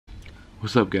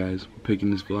What's up, guys? We're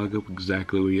picking this vlog up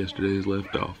exactly where yesterday's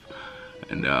left off.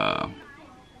 And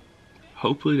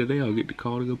hopefully today I'll get the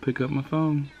call to go pick up my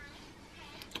phone.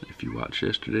 If you watched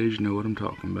yesterday's, you know what I'm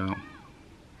talking about.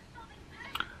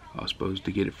 I was supposed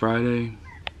to get it Friday.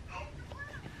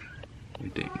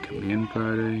 It didn't come in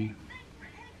Friday.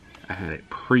 I had it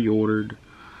pre-ordered.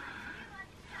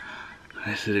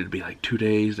 I said it'd be like 2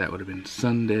 days. That would have been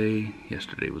Sunday.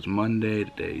 Yesterday was Monday.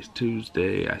 Today's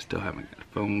Tuesday. I still haven't got a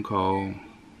phone call.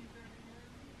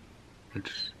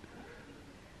 It's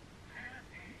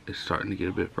starting to get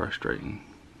a bit frustrating.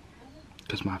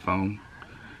 Because my phone,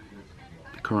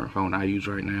 the current phone I use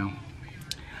right now,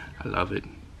 I love it.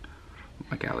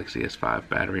 My Galaxy S5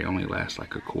 battery only lasts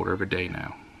like a quarter of a day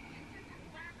now.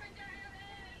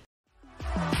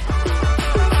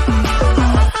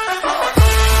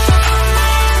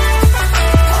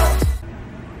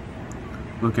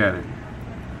 Look at it.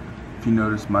 If you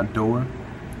notice, my door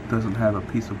doesn't have a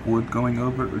piece of wood going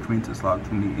over it, which means it's locked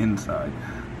from the inside.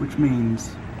 Which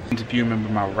means, if you remember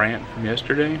my rant from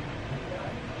yesterday,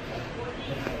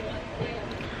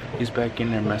 he's back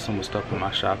in there messing with stuff in my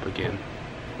shop again.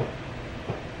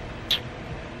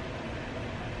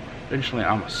 Eventually,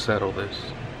 I'm gonna settle this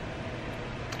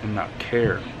and not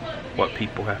care what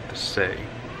people have to say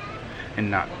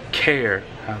and not care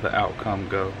how the outcome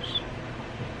goes.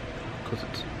 Because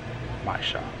it's my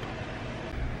shop.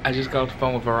 I just got off the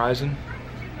phone with Verizon.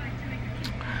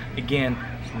 Again,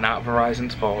 it's not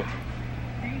Verizon's fault.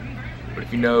 But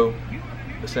if you know,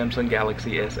 the Samsung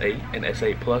Galaxy S8 and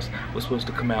S8 Plus was supposed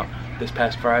to come out this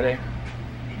past Friday.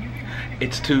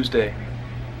 It's Tuesday.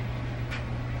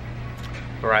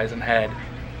 Verizon had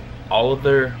all of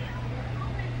their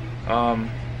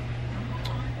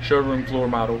showroom floor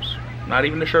models. Not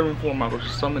even the showroom floor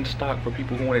models, some in stock for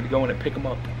people who wanted to go in and pick them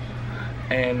up.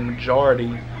 And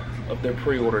majority of their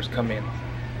pre-orders come in.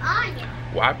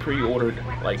 Well, I pre-ordered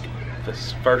like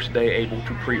this first day able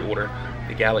to pre-order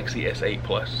the Galaxy S8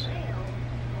 Plus.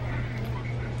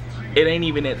 It ain't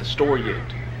even at the store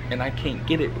yet, and I can't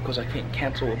get it because I can't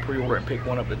cancel a pre-order and pick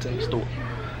one up that's in the store.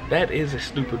 That is a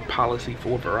stupid policy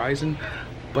for Verizon,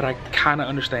 but I kind of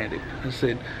understand it. I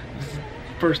said, this is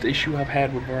the first issue I've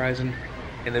had with Verizon,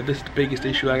 and if this is the biggest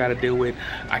issue I got to deal with,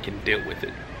 I can deal with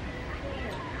it.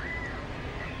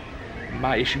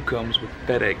 My issue comes with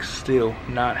FedEx still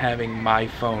not having my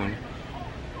phone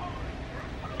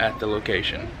at the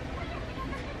location.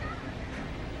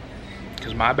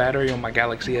 Because my battery on my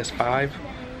Galaxy S5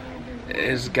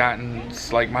 has gotten,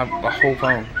 it's like my whole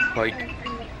phone. Like,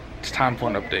 it's time for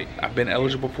an update. I've been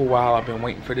eligible for a while. I've been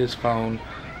waiting for this phone.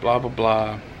 Blah, blah,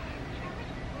 blah.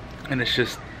 And it's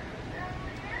just,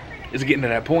 it's getting to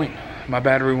that point. My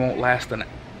battery won't last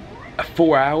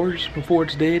 4 hours before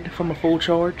it's dead from a full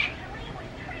charge.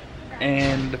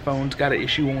 And the phone's got an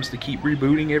issue, wants to keep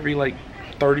rebooting every like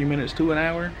 30 minutes to an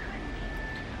hour.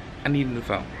 I need a new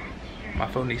phone. My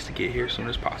phone needs to get here as soon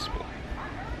as possible.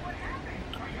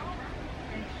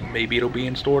 Maybe it'll be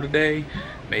in store today,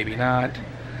 maybe not.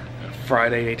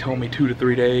 Friday they told me 2 to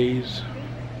 3 days.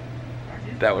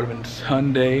 That would have been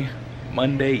Sunday,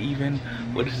 Monday even.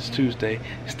 What is this, Tuesday?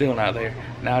 Still not there.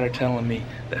 Now they're telling me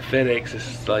that FedEx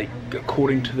is like,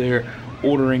 according to their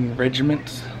ordering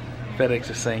regiments, FedEx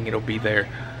is saying it'll be there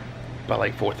by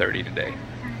like 4:30 today.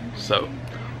 So,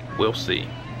 we'll see.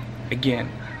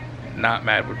 Again, not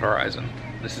mad with Verizon.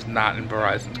 This is not in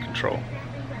Verizon's control.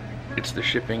 It's the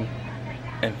shipping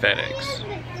and FedEx.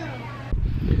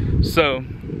 So,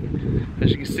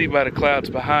 as you can see by the clouds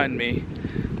behind me,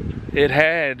 it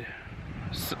had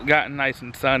gotten nice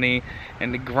and sunny,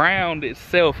 and the ground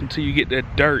itself, until you get the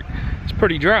dirt, it's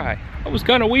pretty dry. I was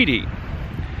gonna weed eat.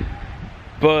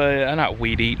 But, not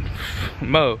weed eat,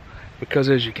 mow, because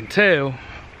as you can tell,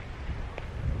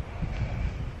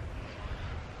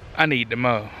 I need to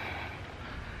mow.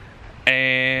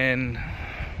 And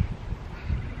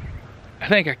I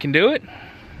think I can do it,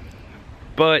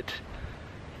 but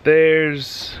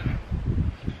there's,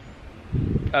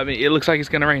 I mean, it looks like it's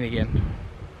gonna rain again.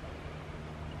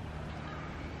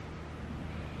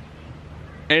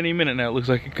 Any minute now, it looks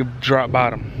like it could drop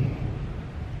bottom.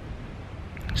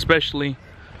 Especially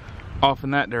off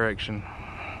in that direction.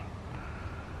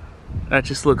 That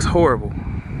just looks horrible.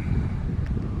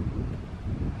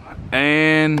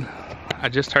 And I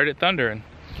just heard it thundering.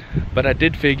 But I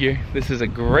did figure this is a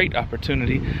great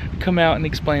opportunity to come out and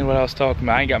explain what I was talking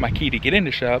about. I ain't got my key to get in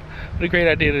the shop, but a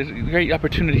great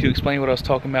opportunity to explain what I was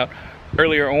talking about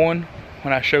earlier on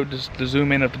when I showed the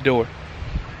zoom in of the door.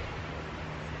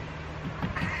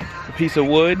 A piece of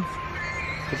wood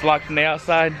is locked from the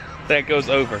outside, that goes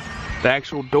over. The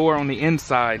actual door on the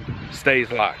inside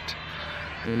stays locked.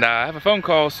 And I have a phone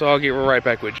call, so I'll get right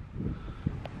back with you.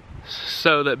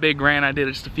 So that big rant I did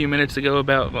just a few minutes ago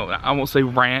about, well, I won't say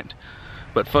rant,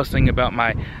 but fussing about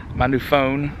my new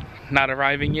phone not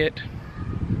arriving yet.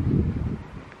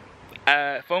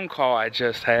 A phone call I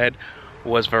just had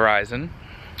was Verizon,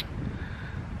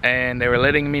 and they were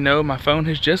letting me know my phone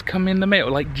has just come in the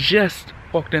mail, like just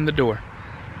walked in the door.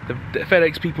 The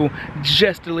FedEx people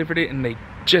just delivered it, and they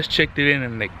just checked it in,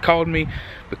 and they called me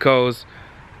because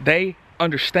they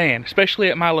understand, especially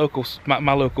at my local,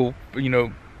 you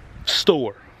know,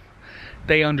 store.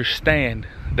 They understand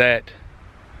that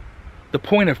the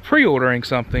point of pre-ordering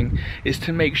something is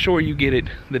to make sure you get it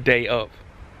the day of,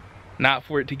 not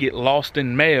for it to get lost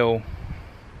in mail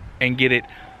and get it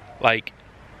like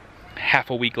half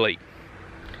a week late.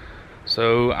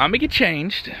 So I'm gonna get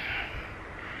changed.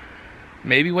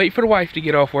 Maybe wait for the wife to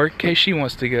get off work in case she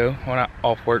wants to go. Well, not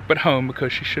off work, but home,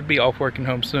 because she should be off work and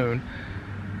home soon.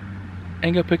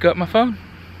 And go pick up my phone.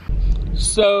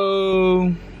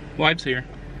 So, wife's here.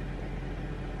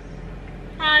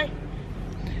 Hi.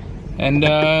 And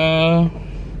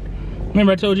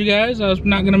remember I told you guys I was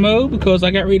not gonna mow because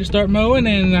I got ready to start mowing,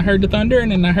 and I heard the thunder,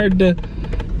 and then I heard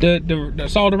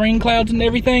saw the rain clouds and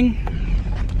everything.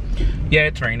 Yeah,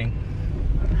 it's raining.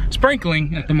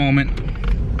 Sprinkling at the moment,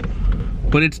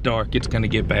 but it's dark. It's gonna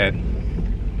get bad.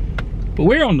 But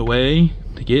we're on the way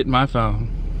to get my phone,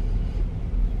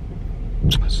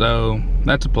 so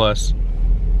that's a plus.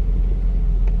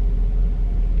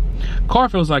 Car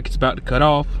feels like it's about to cut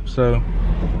off, so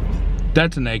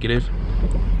that's a negative.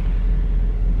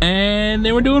 And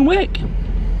then we're doing WIC.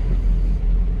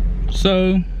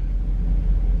 So,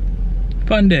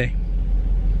 fun day.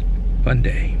 Fun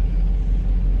day.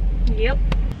 Yep.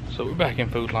 So we're back in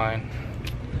Food Lion.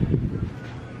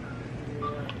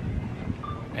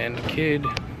 And the kid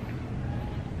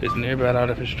is nearly out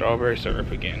of his strawberry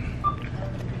syrup again.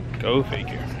 Go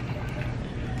figure.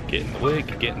 Getting the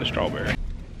WIC, getting the strawberry.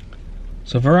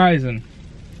 So Verizon,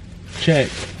 check.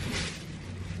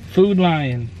 Food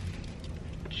Lion,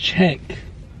 check.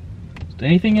 Is there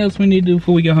anything else we need to do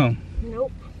before we go home?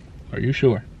 Nope. Are you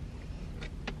sure?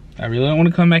 I really don't want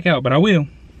to come back out, but I will.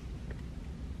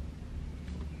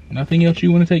 Nothing else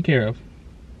you want to take care of?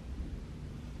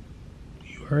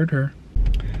 You heard her.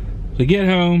 So get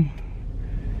home,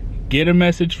 get a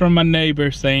message from my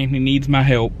neighbor saying he needs my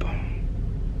help.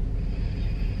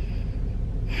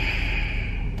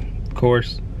 Of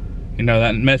course, you know,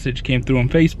 that message came through on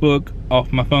Facebook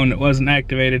off my phone that wasn't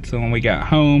activated, so when we got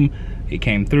home, it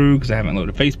came through because I haven't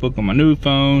loaded Facebook on my new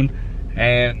phone,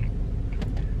 and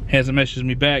he hasn't messaged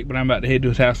me back, but I'm about to head to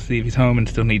his house to see if he's home and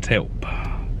still needs help.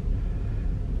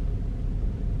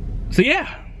 So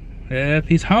yeah, if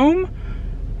he's home,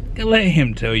 let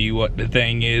him tell you what the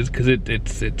thing is, because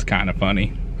it's kind of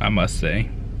funny, I must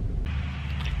say.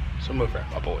 So I'm over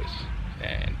at my boys,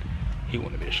 and he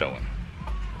wanted me to show him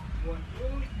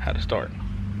how to start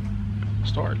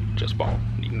just ball.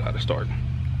 You know how to start.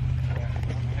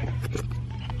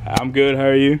 I'm good, how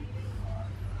are you?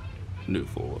 New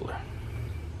four-wheeler.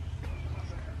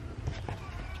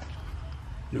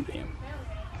 New to him.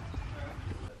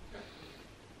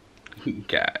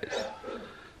 Guys,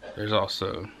 there's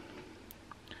also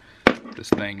this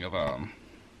thing of I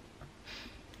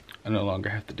no longer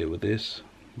have to deal with this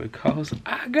because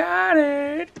I got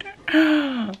it.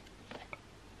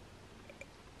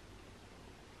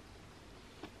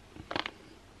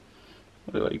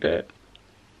 Like that.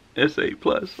 It's A+.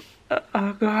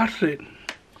 I got it.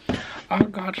 I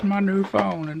got my new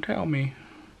phone, and tell me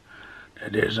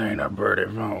that this ain't a birdie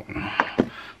phone,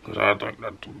 because I think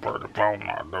that's a birdie phone.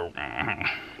 I do.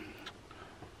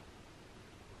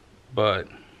 But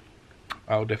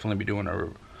I'll definitely be doing a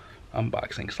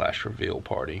unboxing / reveal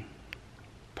party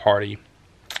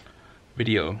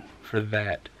video for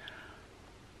that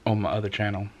on my other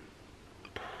channel.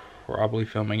 Probably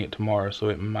filming it tomorrow, so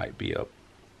it might be up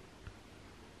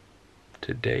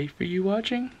today for you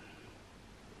watching.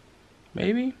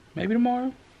 Maybe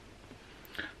tomorrow.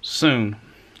 Soon.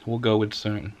 We'll go with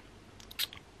soon.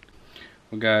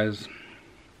 Well, guys,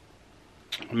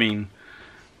 I mean,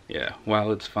 yeah,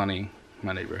 while it's funny,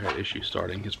 my neighbor had issues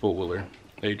starting his four-wheeler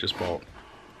they just bought.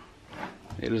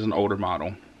 It is an older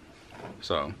model,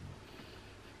 so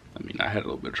I mean, I had a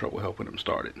little bit of trouble helping him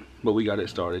start it, but we got it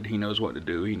started. He knows what to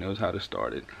do. He knows how to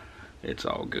start it. It's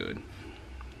all good.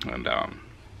 And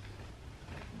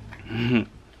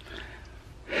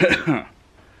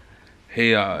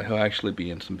he'll actually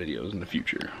be in some videos in the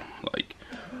future, like,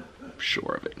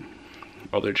 sure of it.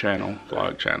 Other channel,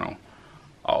 vlog channel,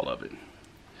 all of it.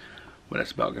 But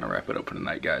that's about gonna wrap it up for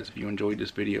tonight, guys. If you enjoyed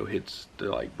this video, hit the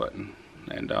like button,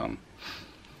 and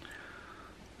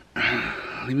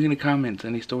leave me in the comments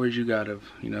any stories you got of,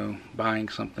 you know, buying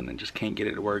something and just can't get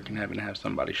it to work and having to have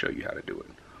somebody show you how to do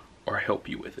it or help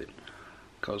you with it.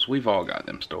 Because we've all got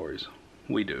them stories.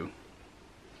 We do.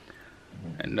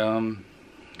 And,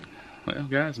 well,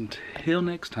 guys, until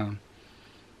next time,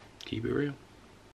 keep it real.